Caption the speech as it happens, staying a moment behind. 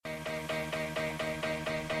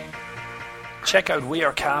Check out We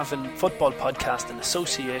Are Cavan football podcast in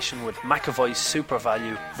association with McAvoy's Super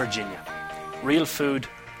Value, Virginia. Real food,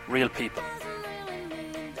 real people.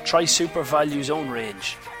 Try Super Value's own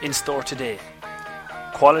range, in store today.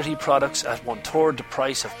 Quality products at 1/3 the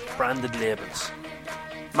price of branded labels.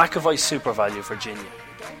 McAvoy's Super Value, Virginia.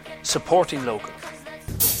 Supporting local.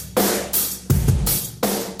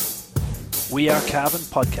 We Are Cavan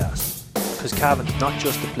podcast, because Cavan is not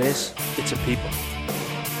just a place, it's a people.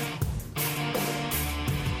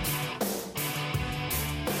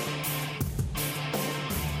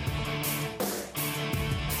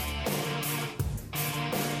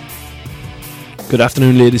 Good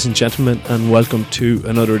afternoon, ladies and gentlemen, and welcome to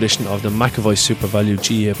another edition of the McAvoy Super Value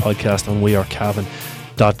GA podcast on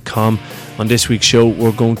wearecavan.com. On this week's show,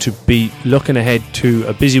 we're going to be looking ahead to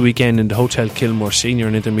a busy weekend in the Hotel Kilmore Senior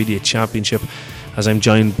and Intermediate Championship, as I'm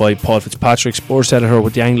joined by Paul Fitzpatrick, sports editor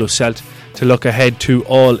with the Anglo Celt, to look ahead to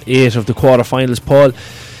all 8 of the quarterfinals. Paul,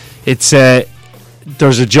 it's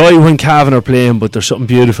there's a joy when Cavan are playing, but there's something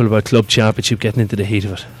beautiful about club championship getting into the heat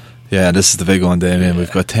of it. Yeah, this is the big one, Damien. We've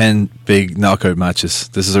got 10 big knockout matches.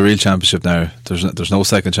 This is a real championship now. There's no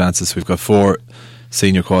second chances. We've got 4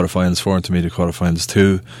 senior quarterfinals, 4 intermediate quarterfinals,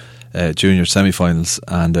 2 junior semi-finals,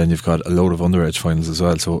 and then you've got a load of underage finals as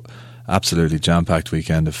well. So absolutely jam-packed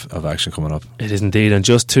weekend of action coming up. It is indeed. And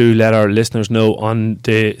just to let our listeners know, on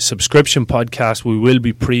the subscription podcast, we will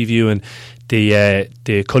be previewing the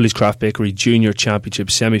Cully's Craft Bakery Junior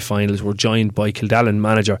Championship semi-finals. We're joined by Kildallan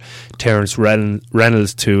manager Terence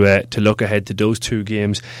Reynolds to look ahead to those 2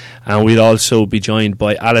 games, and we'll also be joined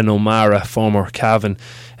by Alan O'Mara, former Cavan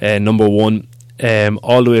number 1,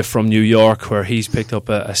 all the way from New York, where he's picked up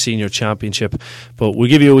a senior championship. But we'll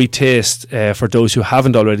give you a wee taste for those who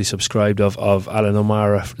haven't already subscribed of Alan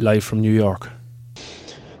O'Mara live from New York.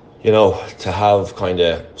 You know, to have kind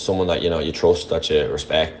of someone that, you know, you trust, that you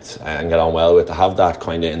respect and get on well with, to have that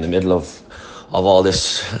kind of in the middle of all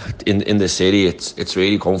this in the city, it's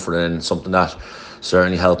really comforting, and something that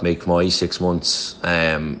certainly helped make my 6 months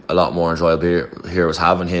a lot more enjoyable. Here was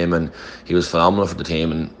having him, and he was phenomenal for the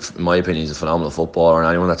team, and in my opinion he's a phenomenal footballer, and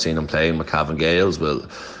anyone that's seen him playing with Cavan Gales will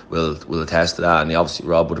attest to that. And obviously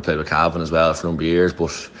Rob would have played with Cavan as well for a number of years,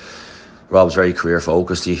 but Rob's very career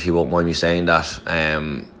focused, he won't mind me saying that.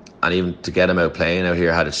 And even to get him out playing out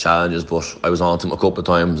here had its challenges, but I was on to him a couple of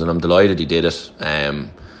times, and I'm delighted he did it. He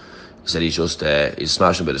said he's a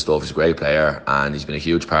smashing bit of stuff. He's a great player, and he's been a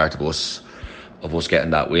huge part of us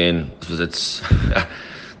getting that win. Because it's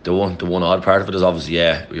the one odd part of it is obviously,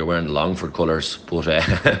 you're wearing the Longford colours, but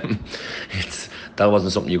that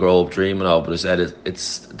wasn't something you grow up dreaming of. But I said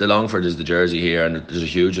it's the Longford is the jersey here, and there's a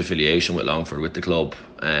huge affiliation with Longford, with the club.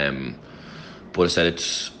 But I said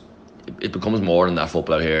it becomes more than that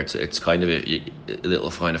football out here. It's kind of a little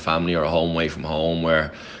kind of family, or a home away from home,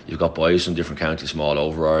 where you've got boys from different counties from all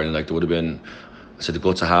over Ireland. Like, there would have been, I said the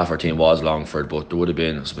guts of half our team was Longford, but there would have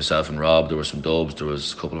been myself and Rob, there were some Dubs, there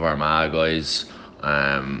was a couple of Armagh guys.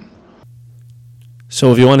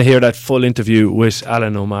 So if you want to hear that full interview with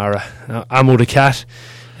Alan O'Mara, Amo the Cat,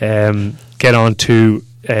 get on to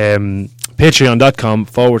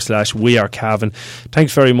patreon.com/wearecavan.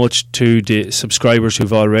 Thanks very much to the subscribers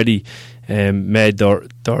who've already made their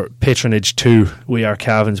patronage to We Are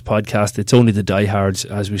Cavan's podcast. It's only the diehards,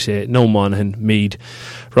 as we say. No Monaghan, Meath,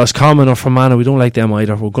 Roscommon or Fermanagh. We don't like them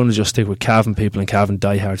either. We're going to just stick with Cavan people and Cavan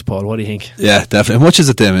diehards. Paul, what do you think? Yeah, definitely. How much is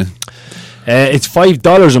it, Damien? It's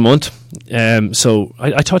 $5 a month. So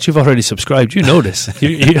I thought you've already subscribed. You know this.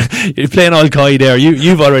 You're playing all coy there.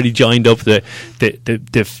 You've already joined up the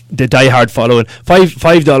diehard following.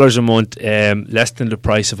 $5 a month, less than the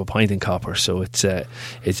price of a pint in copper. So it's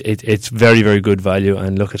very, very good value.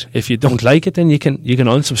 And look, if you don't like it, then you can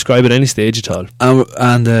unsubscribe at any stage at all.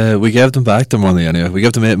 And we gave them back their money anyway. We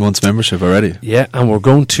gave them 8 months membership already. Yeah, and we're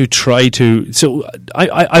going to try to. So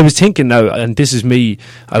I was thinking now, and this is me.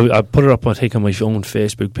 I put it up, I think, on my own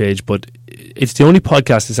Facebook page, but it's the only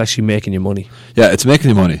podcast that's actually making you money. Yeah, it's making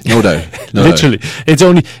you money, no doubt. Literally. It's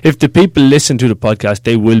only, if the people listen to the podcast,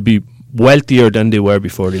 they will be wealthier than they were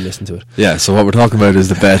before they listened to it. Yeah, so what we're talking about is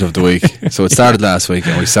the bet of the week. So it started last week,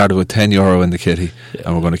 and we started with €10 in the kitty,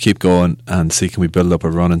 and we're going to keep going and see can we build up a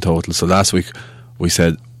running total. So last week we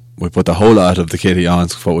said we put the whole lot of the kitty on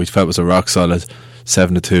what we felt was a rock solid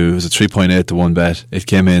 7-2. It was a 3.8 to 1 bet. It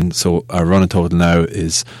came in, so our running total now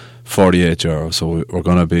is €48. So we're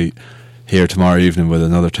going to be here tomorrow evening with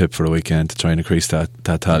another tip for the weekend to try and increase that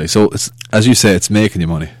tally. So it's, as you say, it's making you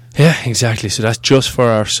money. Yeah, exactly. So that's just for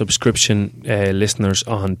our subscription listeners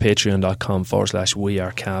on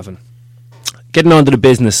patreon.com/wearecavan. Getting on to the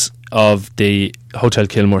business of the Hotel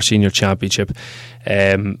Kilmore Senior Championship.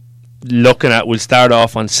 looking at, we'll start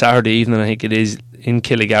off on Saturday evening, I think it is, in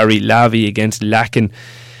Killigary, Lavey against Lacken.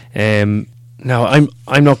 Now,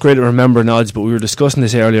 I'm not great at remembering odds, but we were discussing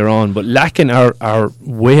this earlier on, but Lacken are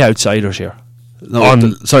way outsiders here. No,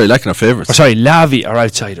 Lacken are favourites. Lavey are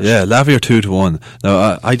outsiders. Yeah, Lavey are 2-1.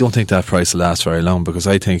 Now, I don't think that price will last very long, because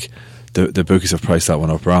I think the bookies have priced that one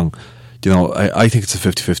up wrong. You know, I think it's a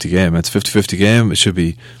 50-50 game. It's a 50-50 game. It should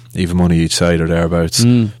be even money each side or thereabouts.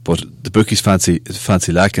 But the bookies fancy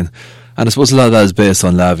Lacken. And I suppose a lot of that is based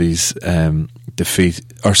on Lavey's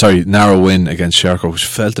narrow win against Shercock, which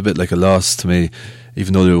felt a bit like a loss to me,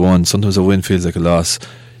 even though they won. Sometimes a win feels like a loss.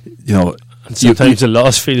 You know, and sometimes a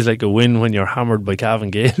loss feels like a win when you're hammered by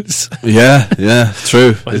Cavan Gales. yeah,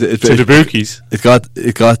 true. To the bookies, it got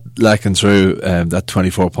Lacken through that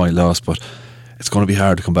 24-point loss, but it's going to be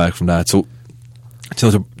hard to come back from that. So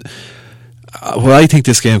what I think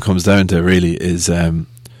this game comes down to really is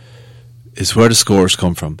where the scores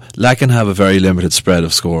come from. Lacken have a very limited spread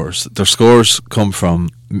of scores. Their scores come from,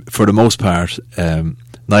 for the most part, Niall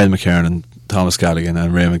McKernan, Thomas Galligan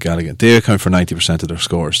and Raymond Galligan. They account for 90% of their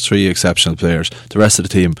scores. 3 exceptional players. The rest of the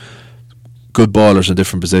team, good ballers in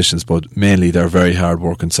different positions, but mainly they're very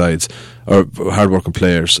hard-working sides, or hard-working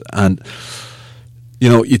players. And you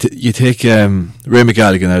know, you take Raymond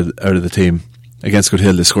Galligan out of the team against Good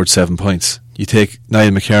Hill, they scored 7 points. You take Niall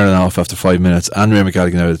McKernan off after 5 minutes and Raymond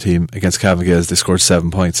Galligan out of the team against Cavan Gales, they scored 7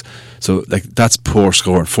 points. So like, that's poor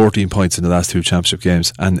scoring. 14 points in the last 2 championship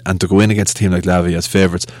games, and to go in against a team like Lavey as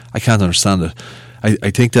favourites, I can't understand it. I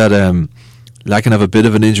think that Lacken have a bit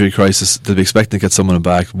of an injury crisis. They'll be expecting to get someone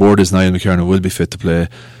back. Word is Niall McKernan will be fit to play,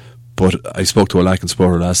 but I spoke to a Lacken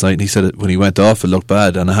supporter last night and he said that when he went off it looked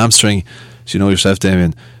bad, and a hamstring, as you know yourself,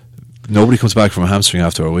 Damien, nobody comes back from a hamstring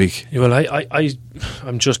after a week. Yeah, well,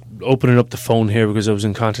 I'm just opening up the phone here because I was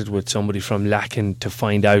in contact with somebody from Lacken to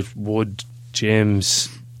find out would James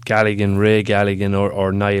Galligan, Ray Galligan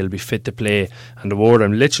or Niall be fit to play, and the word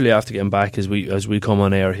I'm literally after getting back as we come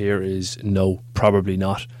on air here is no, probably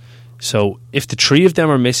not. So if the 3 of them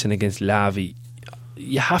are missing against Lavey,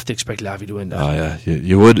 you have to expect Lavey to win that. Oh yeah,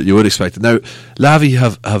 you would expect it. Now Lavey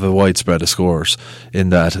have a wide spread of scores in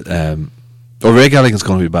that Ray Galligan's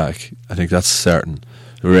going to be back. I think that's certain.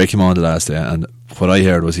 Ray came on the last day, and what I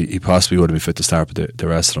heard was he possibly would have been fit to start with the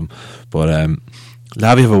rest of them. But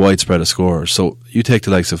Lavey have a wide spread of scores. So you take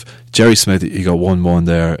the likes of Jerry Smith, he got 1-1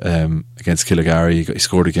 there against Killigary. He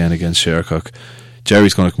scored again against Shercock.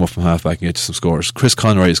 Jerry's going to come up from half back and get you some scores. Chris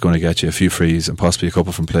Conroy is going to get you a few frees and possibly a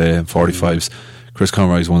couple from play and 45s. Chris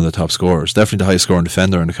Conroy is one of the top scorers. Definitely the highest scoring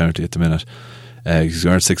defender in the county at the minute. He's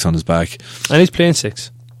earned 6 on his back. And he's playing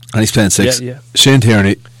 6. Yeah. Shane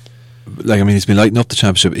Tierney, he's been lighting up the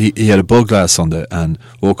championship. He had a bug last Sunday and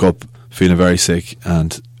woke up feeling very sick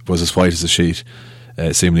and was as white as a sheet,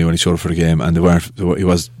 seemingly, when he showed up for the game. And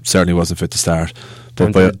certainly wasn't fit to start.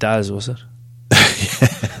 But by Daz, was it?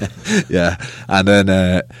 Yeah. And then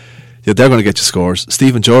they're going to get you scores.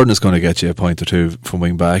 Stephen Jordan is going to get you a point or 2 from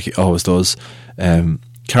wing back. He always does.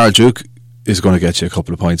 Carl Duke is going to get you a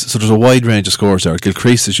couple of points. So there's a wide range of scores there.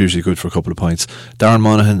 Gilcrease is usually good for a couple of points. Darren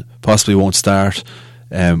Monaghan possibly won't start,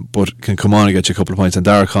 but can come on and get you a couple of points. And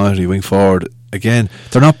Dara Connery, wing forward, again,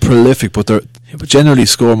 they're not prolific, but they generally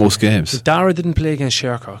score most games. But Dara didn't play against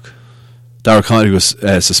Shercock. Dara Connery was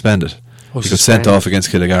suspended. He got sent off against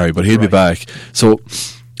Killigary, but he'll be back. So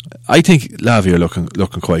I think Lavey are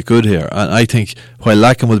looking quite good here, and I think while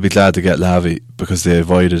Lacken will be glad to get Lavey because they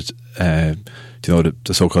avoided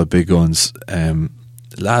the so-called big guns,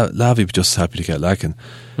 Lavey be just happy to get Lacken.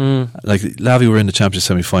 Like Lavey were in the championship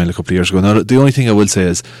semi-final a couple of years ago. Now the only thing I will say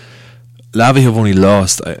is Lavey have only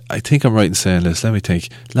lost, I think I'm right in saying this, let me think,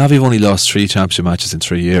 Lavey have only lost 3 championship matches in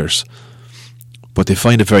 3 years, but they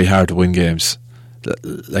find it very hard to win games.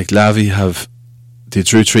 Like Lavey they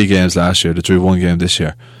drew 3 games last year, they drew 1 game this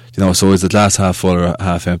year. So is the glass half full or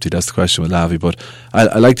half empty? That's the question with Lavey. But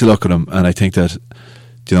I like to look at them, and I think that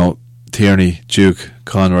Tierney, Duke,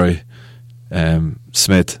 Conroy,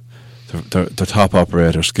 Smith, they're top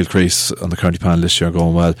operators. Gilcrease on the county panel this year are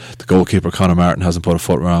going well. The goalkeeper Conor Martin hasn't put a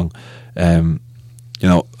foot wrong. I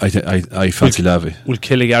fancy Lavey. Will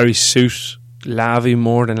Killigary suit Lavey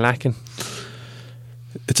more than Lacken?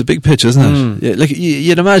 It's a big pitch, isn't it? Yeah, like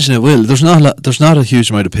you'd imagine it will. There's not a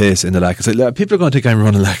huge amount of pace in the Lacken. So, people are going to think I'm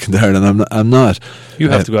running Lacken there, and I'm not. You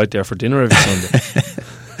have to go out there for dinner every Sunday.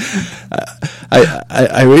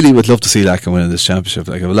 I really would love to see Lacken winning this championship.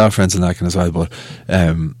 Like, I have a lot of friends in Lacken as well, but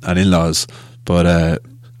and in-laws. But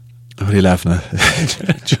what are you laughing at?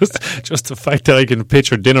 just the fact that I can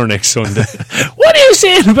picture dinner next Sunday. What are you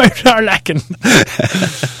saying about our Lacken?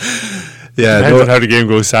 Yeah, depends on how the game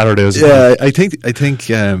goes Saturday. Yeah, I think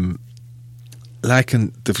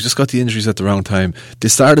lacking. They've just got the injuries at the wrong time. They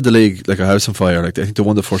started the league like a house on fire. Like I think they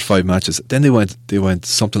won the first 5 matches. Then they went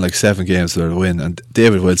something like 7 games without a win. And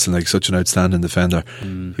David Wilson, like such an outstanding defender,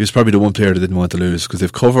 he was probably the one player that didn't want to lose because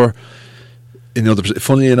they've cover.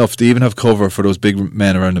 Funnily enough, they even have cover for those big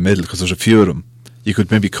men around the middle because there's a few of them. You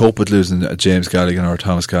could maybe cope with losing a James Galligan or a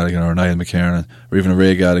Thomas Galligan or a Niall McKiernan or even a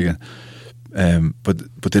Ray Galligan.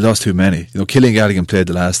 But they lost too many. Killian Galligan played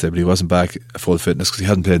the last day, but he wasn't back at full fitness because he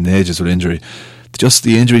hadn't played in ages with injury. Just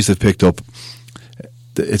the injuries they've picked up,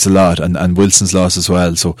 it's a lot, and Wilson's lost as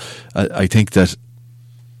well. So I think that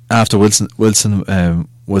after Wilson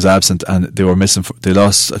was absent and they were missing, they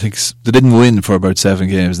lost. I think they didn't win for about 7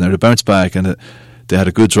 games. Now they bounced back and they had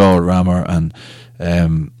a good draw at Ramor, and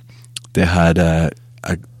they had a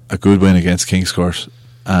good win against Kingscourt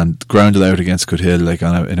and grounded out against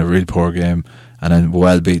Coothill in a really poor game, and then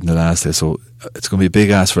well beaten the last day. So it's going to be a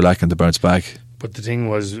big ask for Lacken to bounce back. But the thing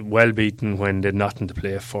was, well beaten when they had nothing to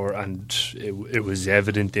play for, and it was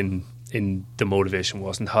evident in the motivation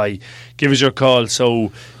wasn't high. Give us your call.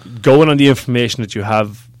 So going on the information that you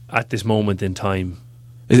have at this moment in time,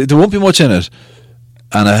 there won't be much in it,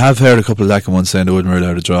 and I have heard a couple of Lacken ones saying they wouldn't rule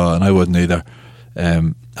out a draw, and I wouldn't either.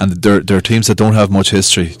 And they're teams that don't have much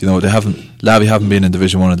history. Lavey haven't been in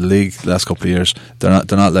Division 1 of the league the last couple of years. They're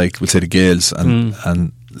not like, we'll say, the Gales and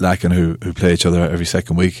Lacken who play each other every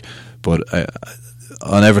second week. But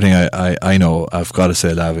on everything I know, I've got to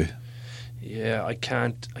say Lavey. Yeah, I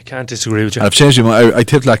can't disagree with you. I've changed my mind. I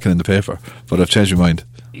tipped Lacken in the paper, but I've changed my mind.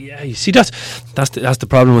 Yeah, you see, that's the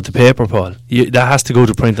problem with the paper, Paul. That has to go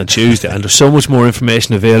to print on Tuesday, and there's so much more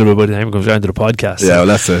information available by the time it comes down to the podcast. Yeah, well,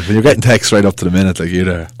 that's it. When you're getting texts right up to the minute, like you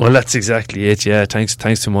there. Well, that's exactly it. Yeah, thanks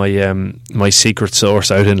to my secret source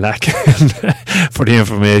out in Lacken for the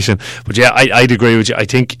information. But yeah, I'd agree with you. I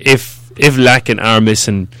think if Lacken are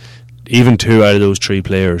missing even 2 out of those 3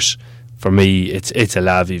 players, for me, it's a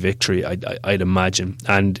Lavey victory. I'd imagine,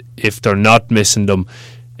 and if they're not missing them,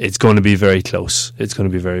 it's going to be very close. It's going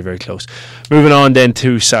to be very, very close. Moving on then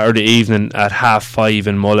to Saturday evening at 5:30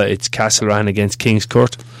 in Mulla. It's Castlerahan against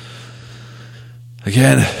Kingscourt.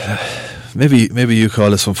 Again, maybe you call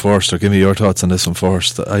this one first, or give me your thoughts on this one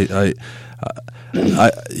first. You're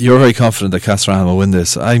very confident that Castlerahan will win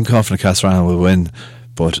this. I'm confident Castlerahan will win,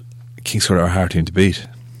 but Kingscourt are a hard team to beat.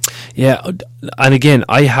 Yeah, and again,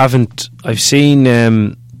 I haven't actually seen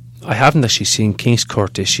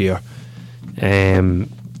Kingscourt this year.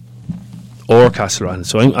 Or Castlerahan.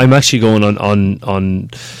 So I'm actually going on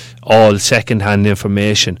all second-hand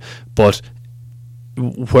information. But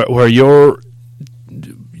where you're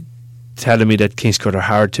telling me that Kingscourt are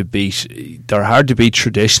hard to beat, they're hard to beat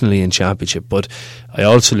traditionally in Championship. But I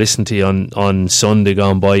also listened to you on Sunday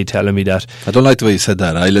gone by telling me that. I don't like the way you said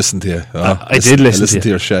that. I listened to you. I did listen to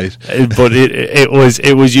your shite. But it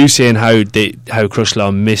was you saying how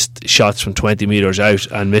Crosslaw missed shots from 20 metres out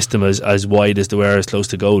and missed them as wide as they were as close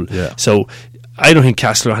to goal. Yeah. So I don't think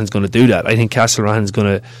Castlerahan's going to do that. I think Castlerahan's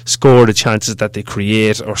going to score the chances that they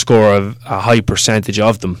create, or score a high percentage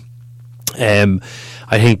of them.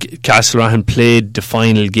 I think Castlerahan played the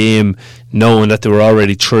final game knowing that they were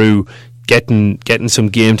already through, getting some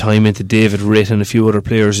game time into David Ritt and a few other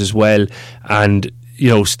players as well, and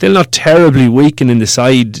still not terribly weakening the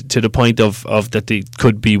side to the point of that they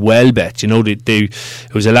could be well bet.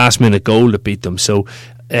 It was a last minute goal that beat them. So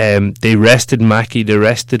they rested Mackey, they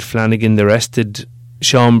rested Flanagan, they rested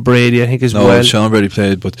Sean Brady, I think, as well. No, Sean Brady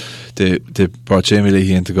played, but they brought Jamie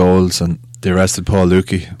Leahy into goals and they arrested Paul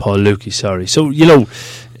Lukey, sorry. So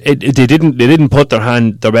they didn't put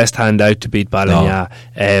their best hand out to beat Ballina.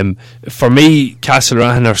 No. For me,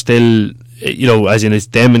 Castlerahan are still, as in it's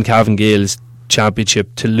them and Cavan Gale's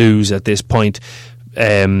Championship to lose at this point.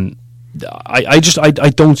 I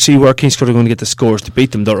don't see where Kingscourt are going to get the scores to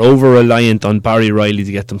beat them. They're over reliant on Barry Riley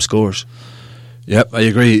to get them scores. Yep, I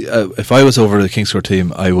agree. If I was over the Kingscourt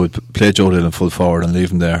team, I would play Joe Dillon full forward and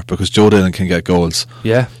leave him there, because Joe Dillon can get goals.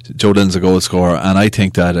 Yeah, Joe Dillon's a goal scorer, and I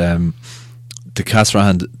think that the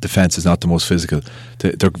Castlerahan defence is not the most physical.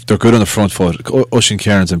 They're good on the front foot. Oisin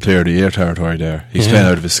Kieran's in Player of the Year territory there. He's playing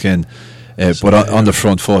out of his skin. But on the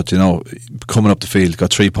front foot, coming up the field,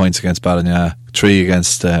 got 3 points against Ballina, 3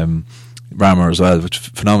 against Ramor as well, which is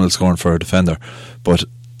phenomenal scoring for a defender.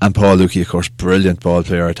 And Paul Lukey, of course, brilliant ball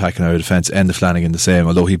player, attacking out of defence. And the Flanagan the same,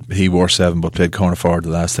 although he wore 7 but played corner forward the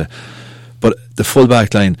last day. But the full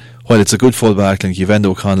back line, while it's a good full back line, you've Enda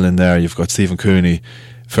O'Connell in there, you've got Stephen Cooney,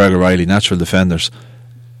 Fergal Riley, natural defenders.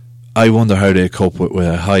 I wonder how they cope with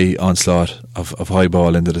a high onslaught of high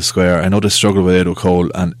ball into the square. I know they struggle with Edo Cole,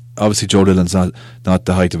 and obviously Joe Dillon's not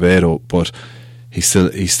the height of Edo, but he's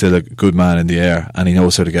still a good man in the air, and he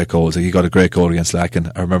knows how to get goals. Like, he got a great goal against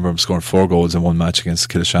Lacken. I remember him scoring 4 goals in one match against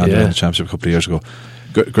Killashandra in the championship a couple of years ago.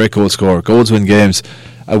 Great goal scorer. Goals win games.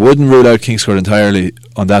 I wouldn't rule out Kingscourt entirely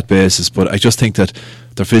on that basis, but I just think that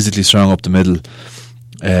they're physically strong up the middle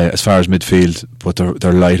as far as midfield, but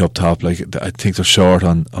they're light up top. Like, I think they're short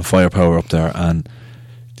on firepower up there, and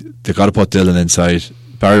they've got to put Dillon inside.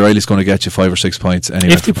 Barry Riley's going to get you 5 or 6 points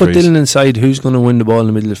anyway. If they put Dillon inside, who's going to win the ball in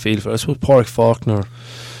the middle of the field? I suppose Pádraig Faulkner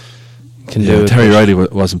can do it. Terry Riley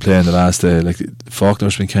wasn't playing the last day. Like,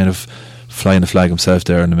 Faulkner's been kind of flying the flag himself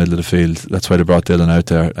there in the middle of the field. That's why they brought Dillon out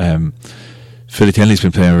there. Philly Tinley's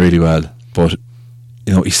been playing really well, but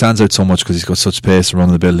you know, he stands out so much because he's got such pace and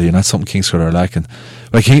running ability, and that's something Kingscourt are lacking.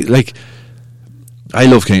 I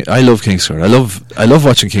love Kingscourt. I love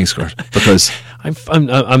watching Kingscourt because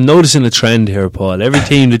I'm noticing a trend here, Paul. Every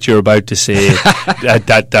team that you're about to say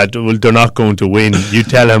that they're not going to win, you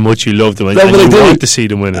tell how much you love them, and you want to see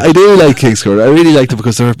them win. I do like Kingscourt. I really like them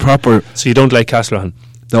because they're a proper. So you don't like Castlerahan?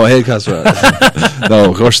 No, I hate Castlerahan. No,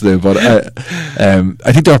 of course I do. But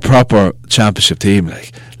I think they're a proper championship team.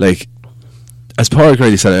 Like as Pádraig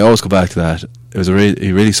Riley said, I always go back to that. It was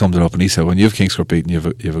he really summed it up, and he said, when you have Kingscourt beaten, you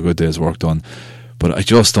have a good day's work done. But I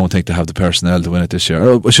just don't think they have the personnel to win it this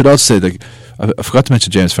year. I should also say, like, I forgot to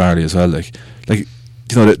mention James Farley as well. Like you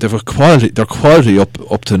know, they've a quality. They're quality up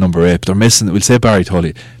to number 8. But they're missing. We'll say Barry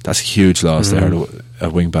Tully. That's a huge loss there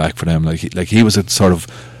at wing back for them. Like he was a sort of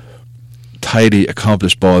tidy,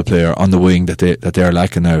 accomplished ball player on the wing that they're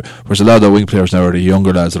lacking now. Whereas a lot of the wing players now are the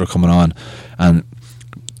younger lads that are coming on and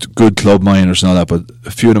good club minors and all that. But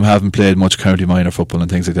a few of them haven't played much county minor football and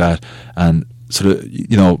things like that. And sort of,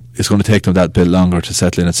 you know, it's going to take them that bit longer to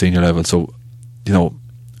settle in at senior level. So, you know,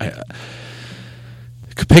 I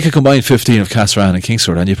could pick a combined 15 of Castlerahan and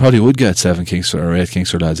Kingscourt, and you probably would get 7 Kingscourt or 8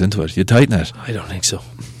 Kingscourt lads into it. You'd tighten it. I don't think so.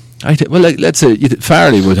 Well, let's say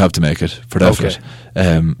Farley would have to make it for definite.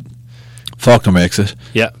 Faulkner makes it.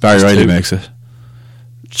 Yeah. Barry Riley makes it.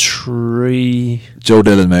 3. Joe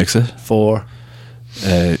Dillon makes it. 4.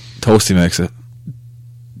 Toasty makes it.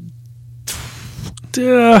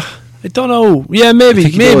 I don't know. Yeah, maybe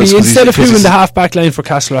instead of who in the half back line for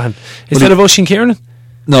Castlerahan, instead of Oisin Kieran.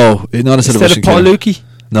 No, not instead of Oisin Paul Kieran. Lukey.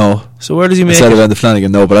 No. So where does he make instead it? of Enda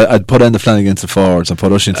Flanagan? No, but I'd put Enda Flanagan into the forwards and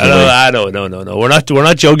put Oisin to the right. No. We're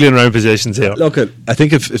not juggling around positions here. Look, I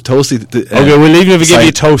think if Toasty. Okay, well, even if we give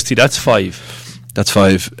you Toasty, that's 5. That's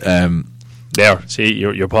 5. There, see,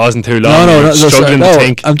 you're pausing too long. No, struggling to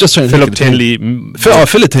think. I'm just trying to Philip think. Tinley.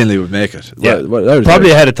 Philip Tinley would make it. Yeah, probably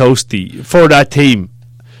ahead of Toasty for that team.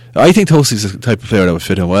 I think Toasty's the type of player that would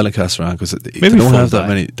fit in well in Castlerahan because they don't have that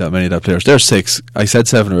many of that players. There's 6. I said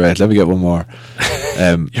 7 or 8. Let me get one more.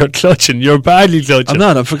 You're clutching. You're badly clutching. I'm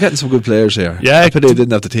not. I'm forgetting some good players here. Yeah, I pity I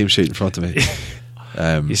didn't have the team sheet in front of me.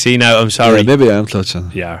 You see now, I'm sorry. Yeah, maybe I am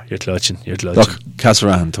clutching. Yeah, you're clutching. Look,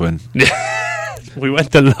 Castlerahan to win. We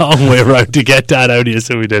went a long way around to get that out of you,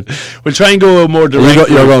 so we did. We'll try and go a more direct.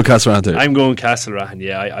 You're going Castlerahan too. I'm going Castlerahan.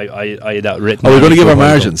 Yeah, I had that written. Oh, we're going to give our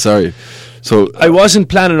margin. Sorry. So I wasn't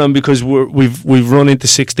planning on because we've run into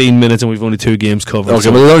 16 minutes and we've only 2 games covered. Okay,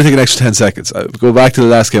 well, it'll only take an extra 10 seconds. Go back to the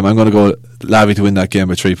last game. I'm going to go Lavey to win that game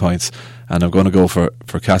by 3 points, and I'm going to go for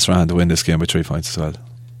Castlerahan to win this game by 3 points as well.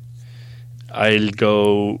 I'll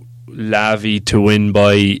go Lavey to win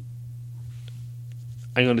by,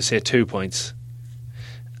 I'm going to say 2 points,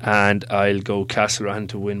 and I'll go Castlerahan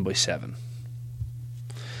to win by 7.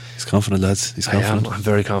 He's confident, lads. He's confident. I'm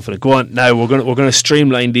very confident. Go on now. We're going to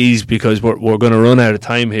streamline these because we're going to run out of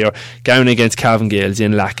time here. Gowan against Cavan Gales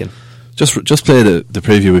in Lacken. Just play the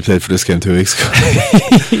preview we played for this game 2 weeks ago.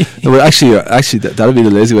 No, well, actually, that'll be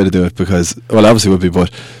the lazy way to do it because, well, obviously would be,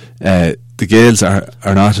 but the Gales are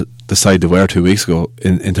not the side they were 2 weeks ago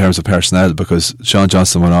in terms of personnel because Sean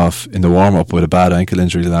Johnston went off in the warm up with a bad ankle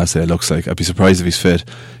injury the last day. It looks like I'd be surprised if he's fit.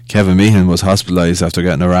 Kevin Meehan was hospitalised after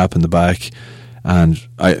getting a wrap in the back. And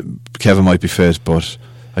Kevin might be fit, but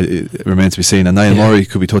it remains to be seen. And Niall Murray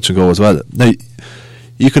could be touch and go as well. Now,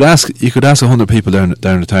 you could ask 100 people down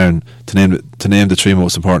the town to name the 3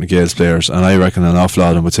 most important Gales players, and I reckon an awful lot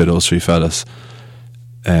of them would say those 3 fellas,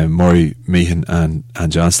 Murray, Meehan, and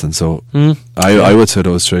Johnston. So I would say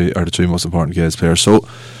those 3 are the 3 most important Gales players. So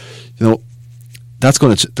you know that's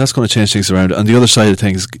going to change things around. On the other side of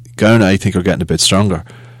things, Gowan I think are getting a bit stronger.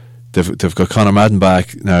 They've got Conor Madden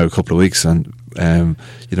back now a couple of weeks, and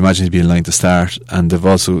you'd imagine he'd be in line to start. And they've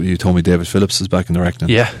also, you told me David Phillips is back in the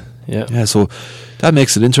reckoning. Yeah. So that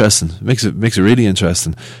makes it interesting. Makes it really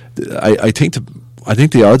interesting. I think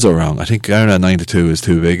the odds are wrong. I think Gowan at 9-2 is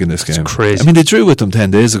too big in this game. It's crazy. I mean, they drew with them 10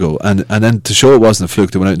 days ago, and then to show it wasn't a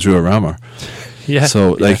fluke, they went out and drew a rammer. Yeah.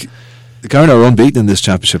 So Garner are unbeaten in this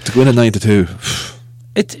championship. To win at 9-2.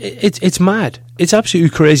 It's mad. It's absolutely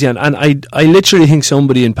crazy, and I literally think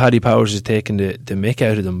somebody in Paddy Powers is taking the mick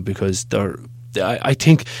out of them, because I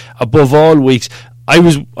think above all weeks. I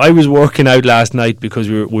was working out last night because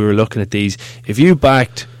we were looking at these. If you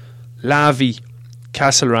backed Lavey,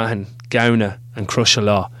 Castlerahan, Gowna and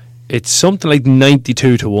Crushala, it's something like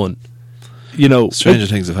 92-1. You know, stranger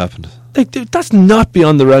things have happened. Like, that's not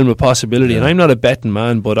beyond the realm of possibility, and I'm not a betting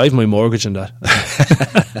man, but I've my mortgage on that.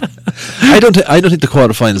 I don't think the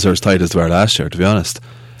quarterfinals are as tight as they were last year, to be honest.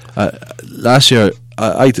 Last year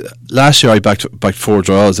I backed 4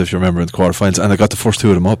 draws, if you remember, in the quarterfinals, and I got the first 2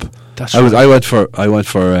 of them up. I went for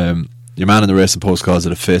your man in the racing post calls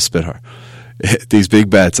it a face spitter. These big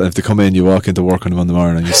bets, and if they come in, you walk into work on them in the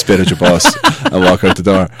morning and you spit at your boss and walk out the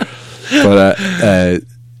door. But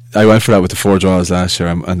I went for that with the 4 draws last year,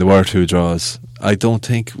 and there were 2 draws. I don't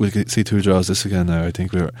think we'll see 2 draws this again now. I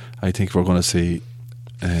think we're going to see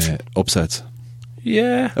upsets.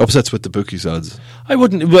 Yeah, upsets with the bookies odds. I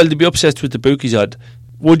wouldn't. Well, there'd be upsets with the bookies odd.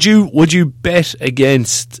 Would you bet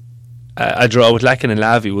against a draw with Lacken and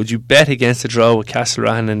Lavey? Would you bet against a draw with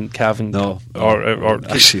Castlerahan and Cavan? No, or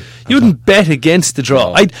actually, you wouldn't bet against the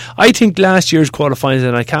draw. No. I think last year's quarterfinals,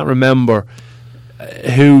 and I can't remember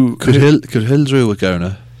who Hill drew with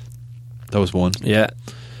Gowna. That was one. Yeah.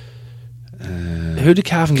 Who did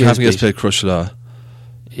Cavan Gales played Crushala.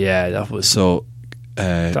 Yeah, that was so.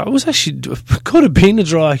 That was actually could have been a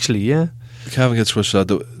draw, actually. Yeah. Cavan gets Crushala.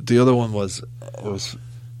 The other one was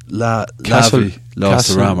Lavey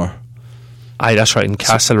lost to Rammer. Aye, that's right. And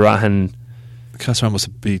Castlerahan must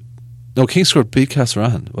have beat. No, Kingscourt beat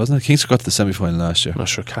Castlerahan, wasn't it? Kingscourt got to the semi-final last year. I'm not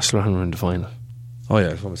sure. Castlerahan were in the final. Oh yeah,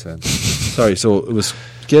 that's what I'm saying. Sorry, so it was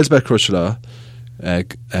Gales bet Crushala.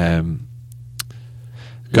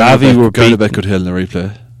 Lavey were beaten. Beckford Hill in the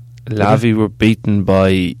replay. Lavey were beaten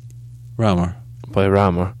by Rammer.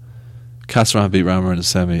 Castlerahan beat Rammer in the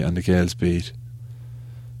semi, and the Gales beat.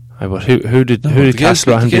 But who did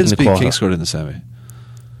Castlerahan beat in the quarter? Kingscourt in the semi.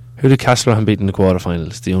 Who did Castlerahan beat in the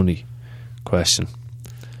quarterfinals? The only question.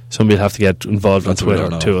 Somebody will have to get involved on Twitter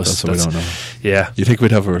to us. That's what we don't know. Yeah, you think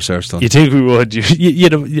we'd have a research done? You think we would? You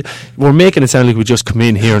know, we're making it sound like we just come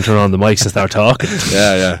in here and turn on the mics and start talking.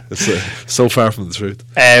 Yeah, it's so far from the truth.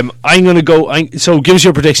 I'm going to go. So, give us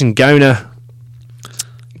your prediction, Gowna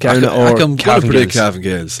or I'm going to predict Cavan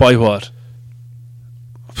Gales. By what?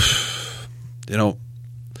 You know,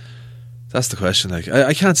 that's the question. Like,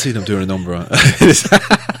 I can't see them doing a number on.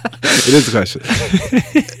 It is the question.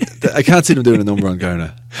 I can't see them doing a number on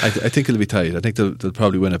Gowna. I think it'll be tight. I think they'll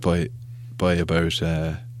probably win it by about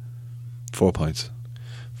 4 points.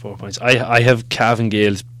 4 points. I have Cavan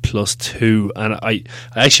Gales +2, and I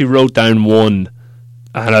actually wrote down 1,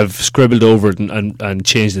 and I've scribbled over it and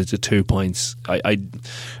changed it to 2 points. I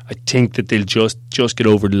think that they'll just get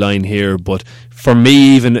over the line here. But for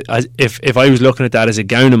me, even if I was looking at that as a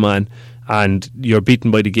Gowna man, and you're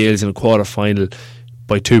beaten by the Gales in a quarter final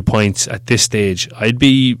by 2 points at this stage, I'd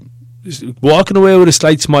be walking away with a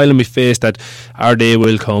slight smile on my face that our day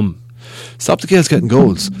will come. Stop the Gales getting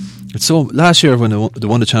goals. It's so. Last year when they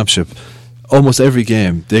won the championship, almost every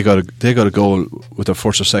game they got a goal with their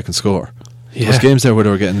first or second score. Yeah. There was games there where they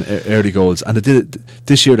were getting early goals, and they did it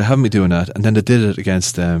this year. They haven't been doing that, and then they did it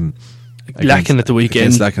against Lacken at the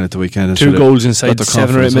weekend. Lacken at the weekend. 2 goals inside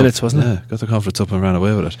 7 or 8 minutes, wasn't it? Yeah, got their confidence up and ran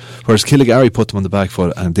away with it. Whereas Killigary put them on the back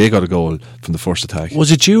foot, and they got a goal from the first attack.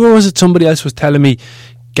 Was it you or was it somebody else was telling me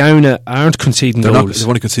Gowna aren't conceding goals? They've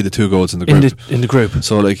only conceded 2 goals in the group. In the group.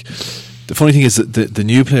 So, like, the funny thing is that the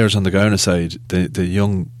new players on the Gowna side, the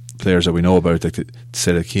young players that we know about, like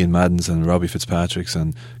say like Cian Maddens and Robbie Fitzpatrick's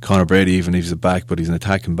and Conor Brady, even if he's a back, but he's an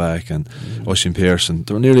attacking back, and Oisin Pearson,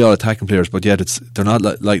 they're nearly all attacking players, but yet they're not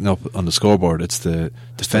lighting up on the scoreboard. It's the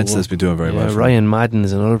defence that's been doing very well. Ryan Madden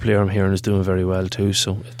is another player I'm hearing is doing very well too.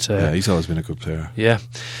 So it's he's always been a good player. Yeah.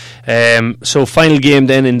 So final game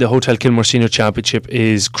then in the Hotel Kilmore Senior Championship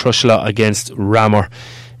is Crushala against Rammer.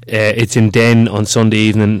 It's in Den on Sunday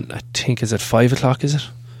evening. I think it's at 5 o'clock. Is it?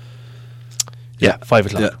 Yeah, 5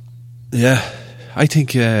 o'clock. Yeah, I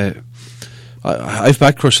think I've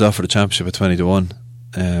backed Crushala for the championship at 20-1.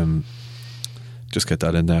 Just get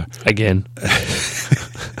that in there again.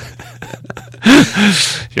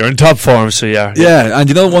 You're in top form, so yeah. Yeah, and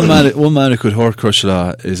you know one man who could hurt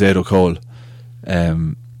Crushala is Edo Cole,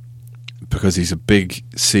 because he's a big,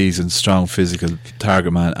 seasoned, strong, physical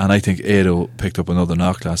target man, and I think Edo picked up another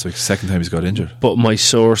knock last week. Second time he's got injured. But my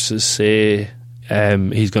sources say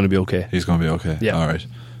he's going to be okay. He's going to be okay. Yeah. All right.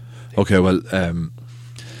 Okay, well,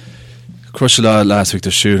 Crushala last week,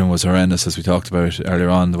 the shooting was horrendous, as we talked about earlier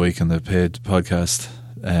on in the week on the paid podcast.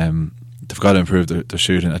 they've got to improve their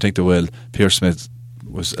shooting. I think they will. Pierce Smith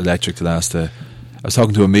was electric the last day. I was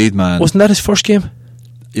talking to a Meath man. Wasn't that his first game?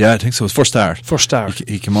 Yeah, I think so. His first start.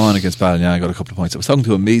 He came on against Ballina and got a couple of points. I was talking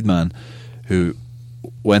to a Meath man who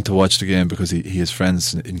went to watch the game because he has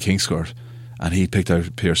friends in Kingscourt, and he picked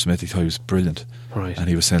out Pierce Smith. He thought he was brilliant. Right. And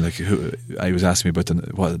he was saying, like, he was asking me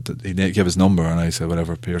about he gave his number, and I said,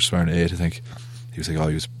 whatever, Pierce wearing 8, I think. He was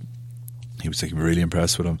like, he was like really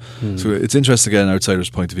impressed with him. So it's interesting to get an outsider's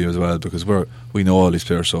point of view as well, because we know all these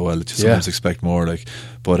players so well. Just sometimes expect more. Like,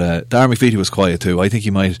 but Darren McVitie was quiet too. I think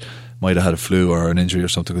he might have had a flu or an injury or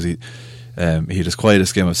something, because he had his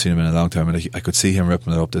quietest game I've seen him in a long time, and I could see him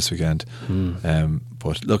ripping it up this weekend.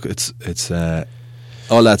 But look, it's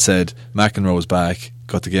all that said, McEnroe's back,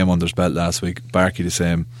 got the game under his belt last week. Barkey the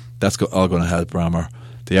same. That's all going to help Ramor.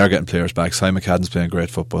 They are getting players back. Simon McCadden's playing great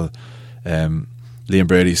football. Liam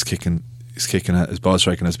Brady's kicking. His ball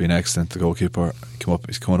striking has been excellent. The goalkeeper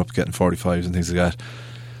he's coming up getting 45s and things like that.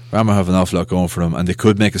 Ramor have an awful lot going for them, and they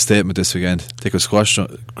could make a statement this weekend. They could squash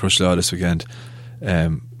Crosslaw this weekend.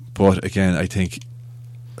 But again, I think,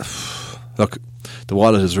 look, the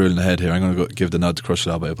wallet is ruling ahead here. I'm going to give the nod to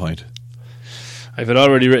Crosslaw by a point. I've it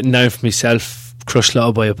already written down for myself,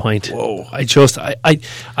 Crosslaw by a point. Whoa. I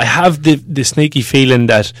have the sneaky feeling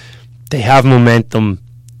that they have momentum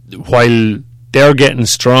while they're getting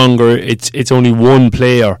stronger. It's only one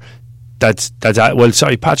player that's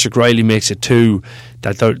Patrick Riley makes it 2,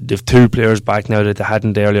 that they've 2 players back now that they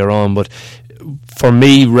hadn't earlier on. But for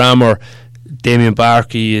me, Ramor, Damien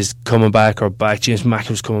Barkey is coming back or back, James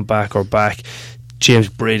Mackham's coming back or back, James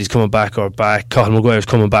Brady's coming back or back, Colin Maguire's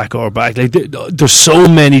coming back or back. Like, there's so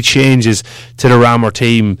many changes to the Ramor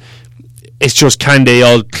team. It's just, can they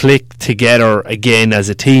all click together again as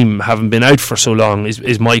a team, having been out for so long,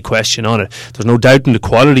 is my question on it. There's no doubt in the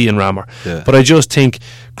quality in Ramor, but I just think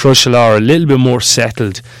Crosslaw are a little bit more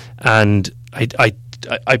settled, and I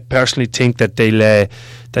personally think that they'll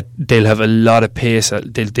have a lot of pace.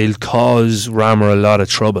 They'll cause Ramor a lot of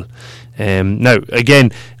trouble. Now,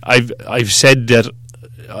 again, I've said that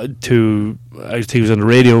I think it was on the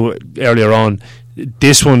radio earlier on.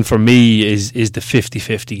 This one for me is the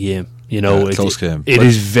 50-50 game. You know, close game. It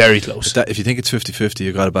is very close. If you think it's 50-50,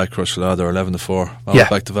 you've got to back Crosslaw. They're 11-4.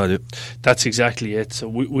 Back to value. That's exactly it. So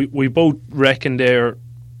we both reckon they're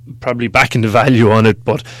probably backing the value on it,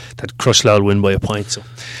 but that Crosslaw will win by a point. So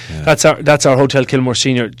that's our Hotel Kilmore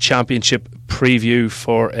Senior Championship preview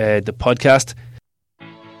for the podcast.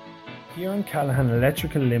 Kieran Callahan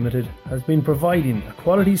Electrical Limited has been providing a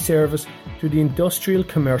quality service to the industrial,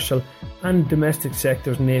 commercial and domestic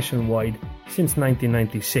sectors nationwide since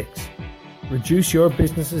 1996. Reduce your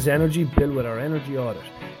business's energy bill with our energy audit,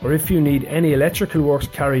 or if you need any electrical works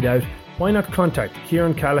carried out, why not contact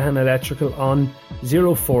Kieran Callahan Electrical on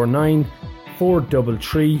 049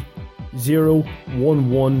 433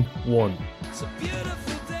 0111. It's a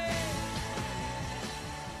beautiful day.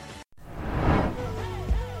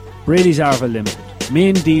 Brady's Arva Limited,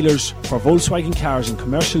 main dealers for Volkswagen cars and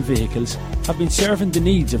commercial vehicles, have been serving the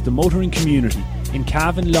needs of the motoring community in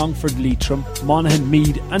Cavan, Longford, Leitrim, Monaghan,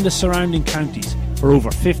 Meath and the surrounding counties for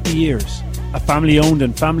over 50 years. A family-owned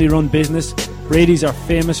and family-run business, Brady's are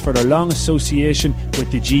famous for their long association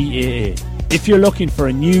with the GAA. If you're looking for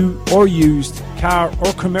a new or used car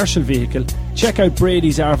or commercial vehicle, check out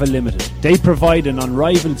Brady's Arva Limited. They provide an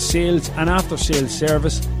unrivaled sales and after-sales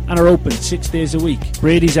service and are open 6 days a week.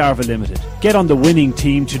 Brady's Arva Limited. Get on the winning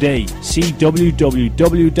team today. See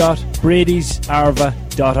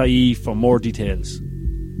www.bradysarva.ie for more details.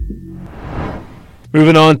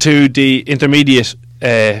 Moving on to the intermediate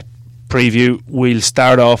preview, we'll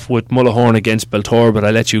start off with Mullahoran against Beltor, but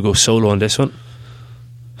I'll let you go solo on this one.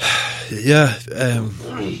 Yeah,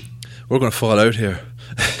 we're going to fall out here.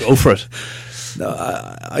 Go for it. No,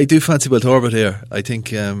 I do fancy Belturbet here. I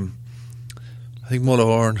think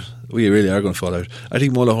Mullahoran, we really are going to fall out. I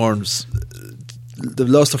think Mullahoran's, they've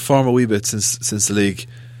lost their form a wee bit since the league.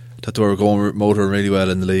 That they were going motoring really well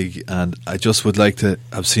in the league, and I just would like to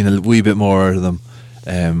have seen a wee bit more out of them.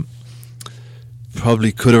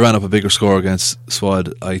 Probably could have ran up a bigger score against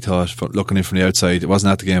Swad, I thought, looking in from the outside. It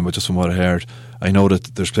wasn't at the game, but just from what I heard. I know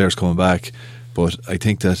that there's players coming back, but I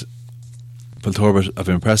think that Belturbet, I've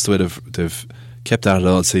been impressed with they've kept at it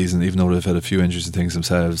all season, even though they've had a few injuries and things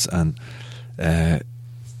themselves, and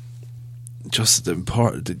just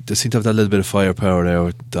they seem to have that little bit of firepower there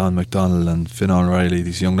with Don McDonnell and Finn O'Reilly.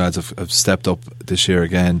 These young lads have stepped up this year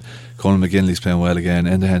again. Colin McGinley's playing well again.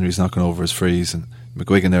 Enda Henry's knocking over his frees, and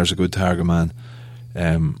McGuigan there's a good target man.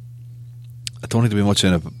 I don't think there'll be much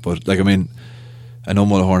in it, but I know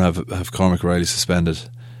Mullahoran have Cormac Riley suspended.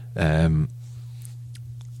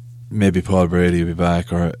 Maybe Paul Brady will be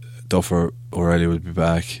back, or Duffer O'Reilly will be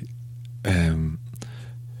back.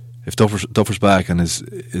 If Duffer's back and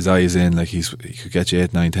his eye is in, like he could get you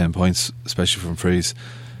 8, 9, 10 points, especially from frees.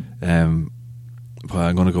 But I'm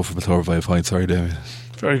going to go for Baltover by a point. Sorry, David.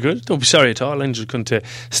 Very good. Don't be sorry at all. I'm just going to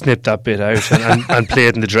snip that bit out and play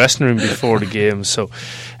it in the dressing room before the game. So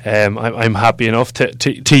I'm happy enough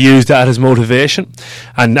to use that as motivation,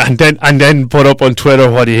 and then put up on Twitter,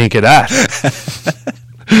 what do you think of that?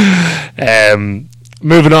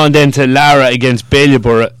 Moving on then to Lara against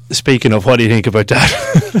Ballyborough. Speaking of, what do you think about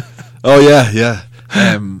that? Oh yeah.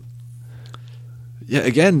 Yeah,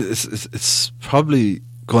 again, it's probably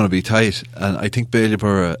going to be tight, and I think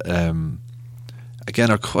Ballyborough again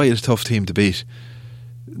are quite a tough team to beat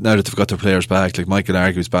now that they've got their players back. Like Michael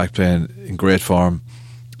Argue's back playing in great form.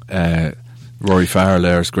 Rory Farrell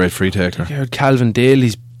there is a great free taker. I heard Calvin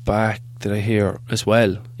Daly's back, did I hear, as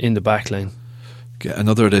well, in the back line.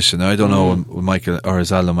 Another addition. Now, I don't know when Michael or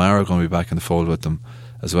is Alan O'Mara going to be back in the fold with them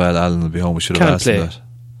as well. Alan will be home. We should have asked him that.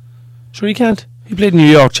 Sure, he can't. He played in the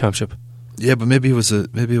New York Championship. Yeah, but maybe it was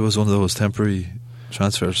one of those temporary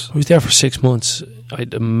transfers. He was there for 6 months.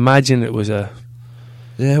 I'd imagine it was a...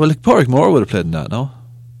 Yeah, well, like Pádraig Moore would have played in that, no?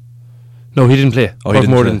 No, he didn't play. Oh,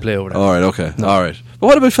 Moore didn't play over there. All right, okay. No. All right. But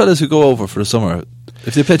what about fellas who go over for the summer?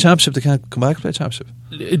 If they play championship, they can't come back and play championship?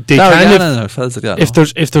 They can fellas like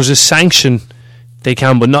that, if there's a sanction, they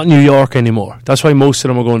can, but not New York anymore. That's why most of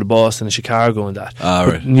them are going to Boston and Chicago and that.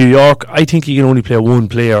 Right. New York, I think you can only play one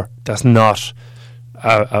player that's not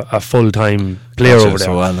a full-time player over there.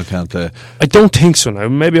 So Alan can't play. I don't think so now.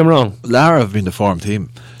 Maybe I'm wrong. Lara have been the form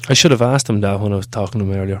team. I should have asked him that when I was talking to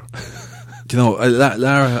him earlier. You know,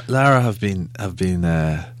 Lara have been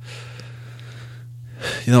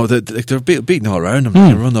you know, they're beating all around them.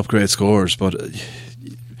 They run up great scores, but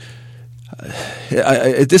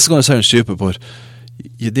this is going to sound stupid, but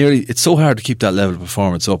it's so hard to keep that level of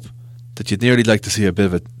performance up that you'd nearly like to see a bit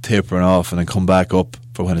of a tapering off and then come back up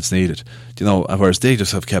for when it's needed. You know, whereas they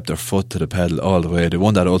just have kept their foot to the pedal all the way. They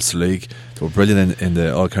won that Ulster League. They were brilliant in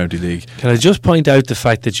the All-County League. Can I just point out the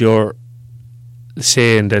fact that you're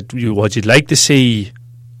saying that what you'd like to see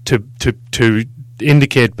to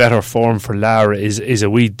indicate better form for Lara is a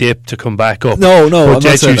wee dip to come back up. No, but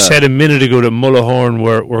yet you said a minute ago that Mullahoran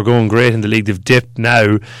were going great in the league. They've dipped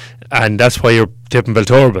now, and that's why you're tipping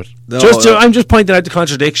Belturbet. I'm just pointing out the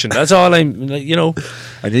contradiction. That's all I'm. You know,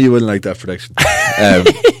 I knew you wouldn't like that prediction.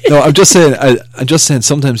 No, I'm just saying. I'm just saying.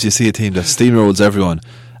 Sometimes you see a team that steamrolls everyone,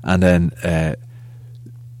 and then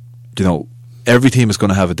you know, every team is going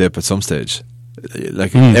to have a dip at some stage.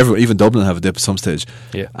 Like even Dublin have a dip at some stage.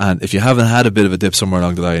 Yeah. And if you haven't had a bit of a dip somewhere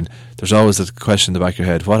along the line, there's always a question in the back of your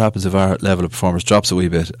head: what happens if our level of performance drops a wee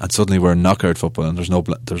bit, and suddenly we're in knockout football and there's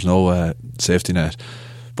no safety net?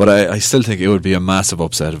 But I still think it would be a massive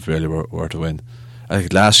upset if really were to win. I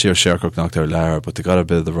think last year Shercock knocked out Lara, but they got a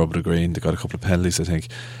bit of the rub of the green. They got a couple of penalties, I think.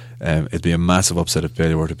 It'd be a massive upset if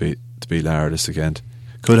Bailey were to beat Lara this weekend.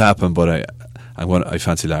 Could happen, but I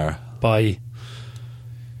fancy Lara. Bye.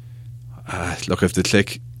 Look, if they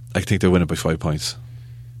click, I think they'll win it by 5 points.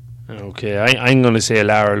 Okay, I'm going to say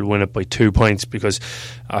Lara will win it by 2 points, because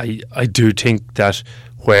I do think that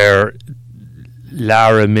where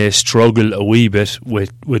Lara may struggle a wee bit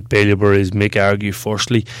with Ballyborough is Mick Argue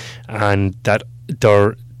firstly, and that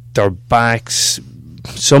their backs,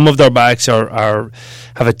 some of their backs are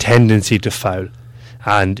have a tendency to foul,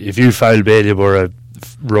 and if you foul Ballyborough,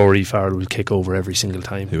 Rory Farrell will kick over every single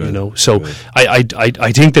time. You know, so I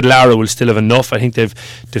think that Lara will still have enough. I think they've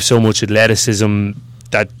so much athleticism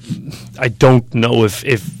that I don't know if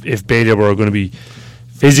Ballyborough are going to be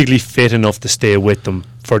physically fit enough to stay with them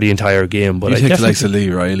for the entire game. But you think the likes of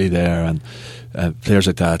Lee Riley there and players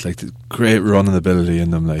like that, like the great running ability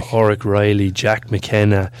in them, like Horick Riley, Jack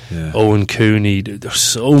McKenna, Owen Cooney. There's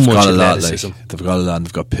so much athleticism. They've got a lot, and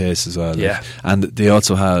they've got pace as well. Yeah, like. And they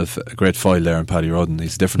also have a great foil there in Paddy Rudden.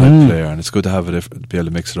 He's a different type of player, and it's good to have be able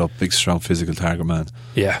to mix it up. Big, strong, physical target man.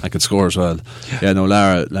 Yeah, and can score as well. Yeah, no,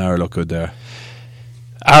 Lara look good there.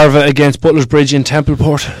 Arva against Butler's Bridge in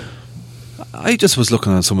Templeport. I just was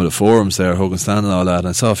looking on some of the forums there, Hogan Stand and all that, and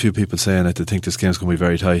I saw a few people saying that they think this game's going to be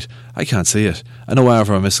very tight. I can't see it. I know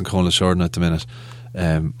Arva are missing Conal Shorten at the minute,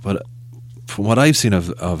 but from what I've seen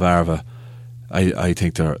of Arva, I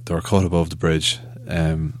think they're a cut above the Bridge.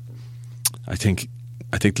 I think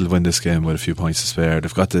they'll win this game with a few points to spare.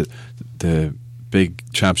 They've got the big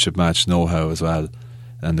championship match know-how as well,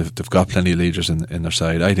 and they've got plenty of leaders in their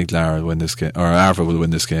side. I think Lara will win this game, or Arva will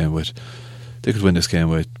win this game with. They could win this game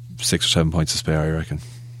with 6 or 7 points to spare, I reckon.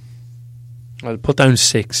 I'll put down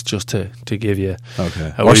 6 just to give you.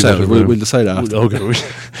 Okay. Or 7. We'll decide after. Okay.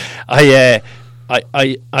 I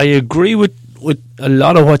agree with with a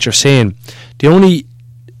lot of what you're saying, the only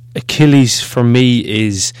Achilles for me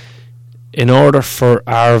is, in order for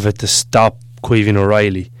Arva to stop Caoimhín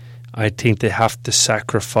O'Reilly, I think they have to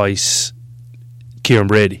sacrifice Kieran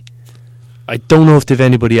Brady. I don't know if they've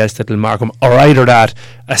anybody else that will mark him, or either that,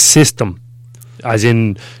 a system, as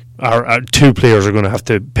in our two players are going to have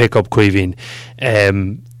to pick up Caoimhín.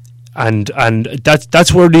 And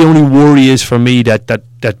that's where the only worry is for me, that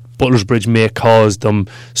Butler's Bridge may cause them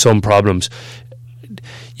some problems.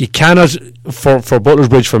 You cannot, for Butler's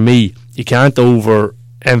Bridge, for me, you can't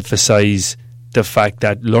overemphasise the fact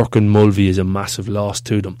that Lurkin Mulvey is a massive loss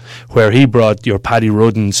to them, where he brought your Paddy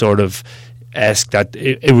Rudden sort of esque, that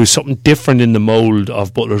it was something different in the mould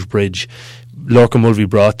of Butler's Bridge. Lurkin Mulvey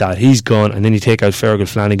brought that. He's gone, and then you take out Fergal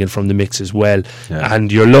Flanagan from the mix as well,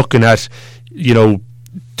 and you're looking at,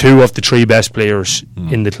 two of the three best players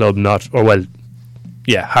in the club,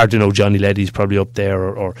 hard to know. Johnny Leddy's probably up there,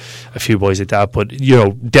 or a few boys like that, but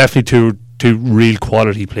definitely two real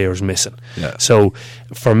quality players missing. Yeah. So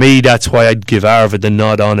for me, that's why I'd give Arva the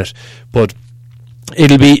nod on it. But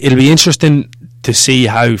it'll be interesting to see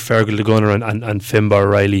how Fergal the Gunner and Finbar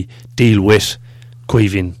O'Reilly deal with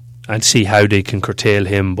Caoimhín and see how they can curtail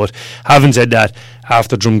him. But having said that,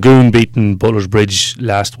 after Drumgoon beating Butler's Bridge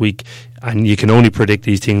last week, and you can only predict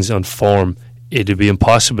these things on form, it'd be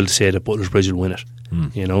impossible to say that Butler's Bridge will win it.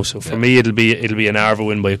 So for me, it'll be an Arva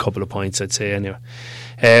win by a couple of points, I'd say, anyway.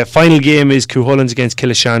 Final game is Cuchulains against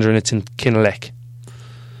Killashandra, and it's in Kinalek.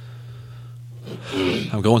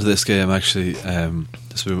 I'm going to this game actually.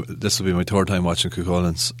 This will be my third time watching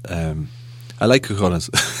Cuchulains. I like Cuchulains.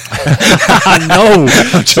 No,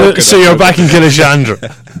 so you're back in Killashandra.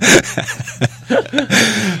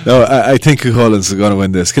 No, I think Cuchulains are going to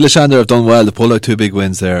win this. Killashandra have done well. They pulled out two big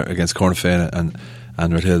wins there against Cornafena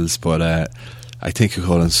and Red Hills, but I think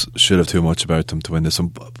Cuchulains should have too much about them to win this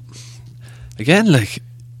one. Again,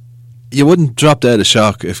 you wouldn't drop dead of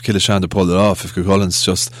shock if Killashandra pulled it off. If Cuchulains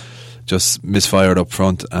just misfired up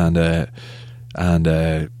front and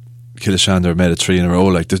Killashandra made it 3 in a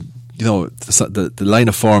row, the line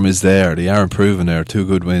of form is there. They are improving there. 2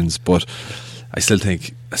 good wins, but I still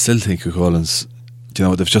think Cuchulains,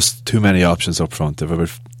 they've just too many options up front. They've about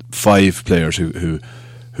 5 players who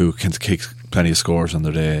can kick plenty of scores on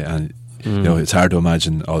their day, and it's hard to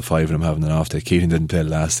imagine all 5 of them having an off day. Keating didn't play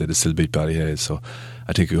last day. They still beat Ballyhaise, so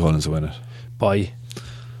I think Cuchulains will win it. By?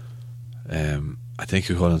 I think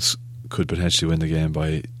Cuchulains could potentially win the game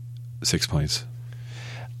by 6 points.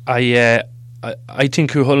 I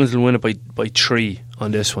think Cuchulains will win it by 3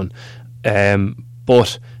 on this one.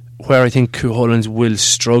 But where I think Cuchulains will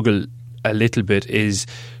struggle a little bit is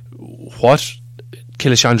what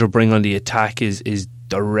Killashandra bring on the attack is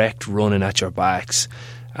direct running at your backs,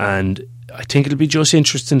 and I think it'll be just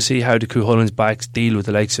interesting to see how the Cuchulains backs deal with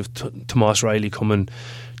the likes of Thomas Riley coming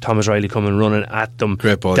running at them.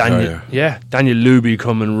 Great ball carrier. Yeah, Daniel Luby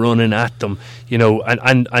coming running at them.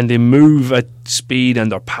 And they move at speed and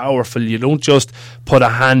they're powerful. You don't just put a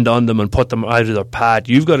hand on them and put them out of their pad.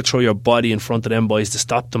 You've got to throw your body in front of them boys to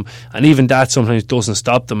stop them, and even that sometimes doesn't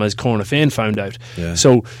stop them, as Cornafane found out. Yeah.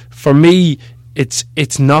 So for me,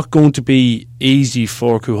 it's not going to be easy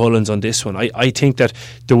for Cuchulains on this one. I think that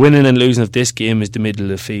the winning and losing of this game is the middle of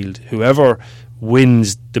the field. Whoever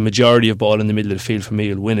wins the majority of ball in the middle of the field for me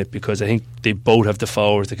will win it, because I think they both have the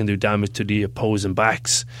forwards that can do damage to the opposing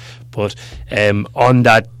backs. But on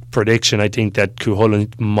that prediction, I think that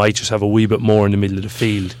Cuchulains might just have a wee bit more in the middle of the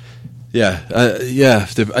field. Yeah,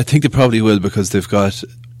 I think they probably will, because they've got,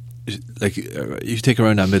 you take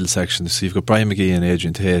around that middle section, so you've got Brian McGee and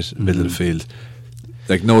Adrian Tate middle of the field.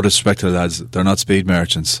 No disrespect to the lads, they're not speed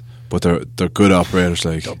merchants, but they're good operators.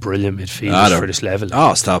 They're brilliant midfielders for this level.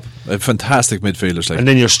 Oh, stop! Fantastic midfielders. And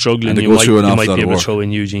then you're struggling, you might be able to throw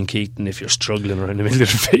in Eugene Keaton if you're struggling around the middle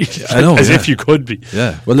of the field. I know, if you could be.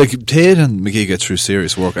 Yeah, well, Tate and McGee get through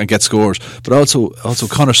serious work and get scores, but also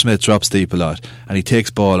Connor Smith drops deep a lot, and he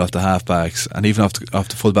takes ball off the half backs and even off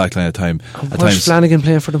the full back line at times. Where's Flanagan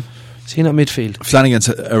playing for them? Is he not midfield? Flanagan's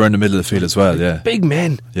around the middle of the field as well, yeah. Big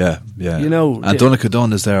men. Yeah. And Donnacha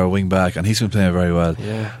Dunn is there, a wing back, and he's been playing very well.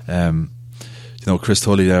 Yeah. Chris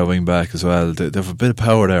Tully there, a wing back as well. They have a bit of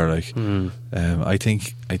power there, I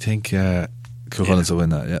think Cuchulains will win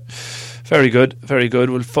that, yeah. Very good, very good.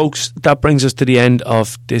 Well, folks, that brings us to the end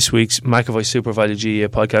of this week's McAvoy Super Value GAA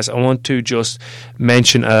podcast. I want to just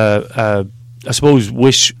mention I suppose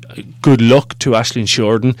wish good luck to Aisling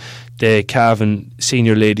Shorten, the Cavan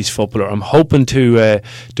senior ladies footballer. I'm hoping to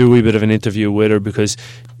do a wee bit of an interview with her, because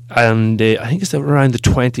I think it's around the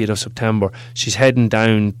 20th of September she's heading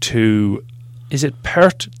down to, is it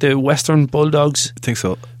Perth, the Western Bulldogs? I think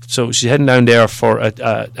so. So she's heading down there for a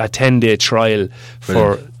 10-day trial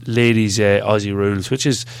for ladies Aussie rules, which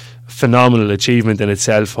is phenomenal achievement in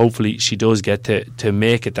itself. Hopefully she does get to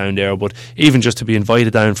make it down there, but even just to be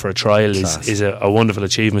invited down for a trial is a wonderful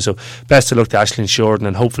achievement. So best of luck to Aisling Shorten,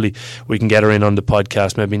 and hopefully we can get her in on the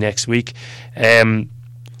podcast maybe next week.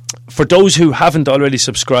 For those who haven't already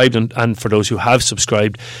subscribed, and for those who have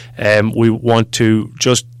subscribed, we want to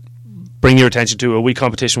just bring your attention to a wee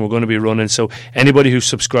competition we're going to be running. So anybody who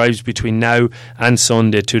subscribes between now and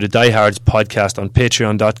Sunday to the Diehards podcast on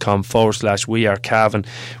patreon.com/wearecavan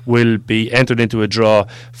will be entered into a draw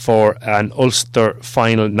for an Ulster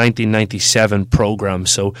Final 1997 programme.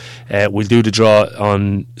 So we'll do the draw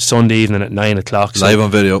on Sunday evening at 9 o'clock. Live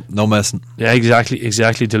on video, no messing. Yeah, exactly.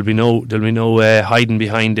 There'll be no hiding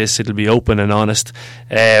behind this. It'll be open and honest.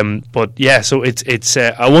 But yeah, so it's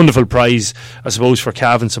a wonderful prize, I suppose, for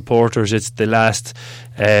Cavan supporters. It's the last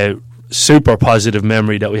super positive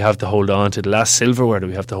memory that we have to hold on to, the last silverware that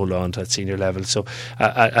we have to hold on to at senior level. So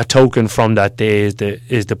a token from that day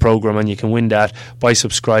is the programme, and you can win that by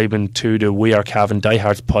subscribing to the We Are Cavan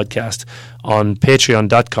Diehards podcast on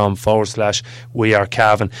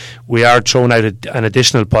patreon.com/wearecavan. We are throwing out an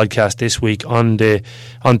additional podcast this week on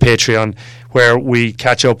Patreon, where we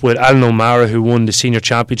catch up with Alan O'Mara, who won the senior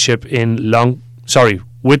championship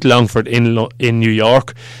with Longford in New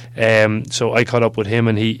York. So I caught up with him,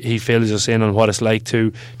 and he fills us in on what it's like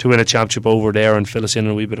to win a championship over there, and fill us in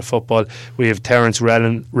on a wee bit of football. We have Terence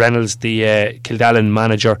Reynolds, the Kildallan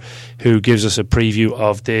manager, who gives us a preview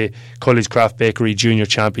of the Cully's Craft Bakery Junior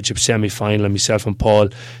Championship semi-final, and myself and Paul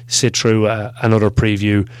sit through another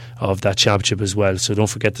preview of that championship as well. So don't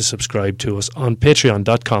forget to subscribe to us on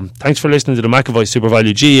patreon.com. Thanks for listening to the McAvoy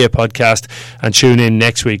SuperValu GAA podcast, and tune in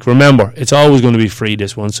next week. Remember, it's always going to be free,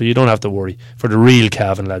 this one, so you don't have to worry, for the real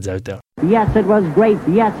Cavan lads out there. Yes, it was great.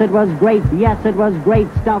 Yes, it was great. Yes, it was great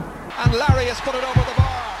stuff. And Larry has put it over the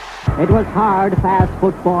bar. It was hard, fast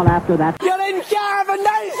football after that. You're in Cavan,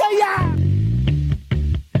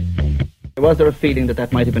 Was there a feeling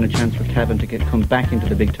that might have been a chance for Cavan to come back into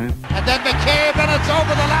the big time? And then McCabe, and it's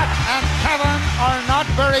over the lap, and Cavan are not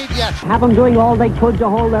buried yet. Cavan doing all they could to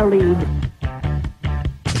hold their lead.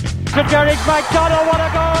 To Derek McDonald, what a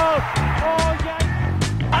goal! Oh, yes!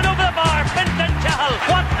 And over the bar, Fintan Chahal.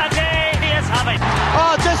 What a day he is having.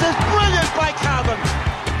 Oh, this is brilliant by Cavan.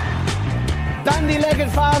 Dandy-legged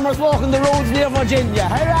farmers walking the roads near Virginia.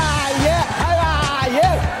 Hurrah, yeah, hurrah,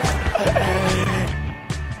 yeah.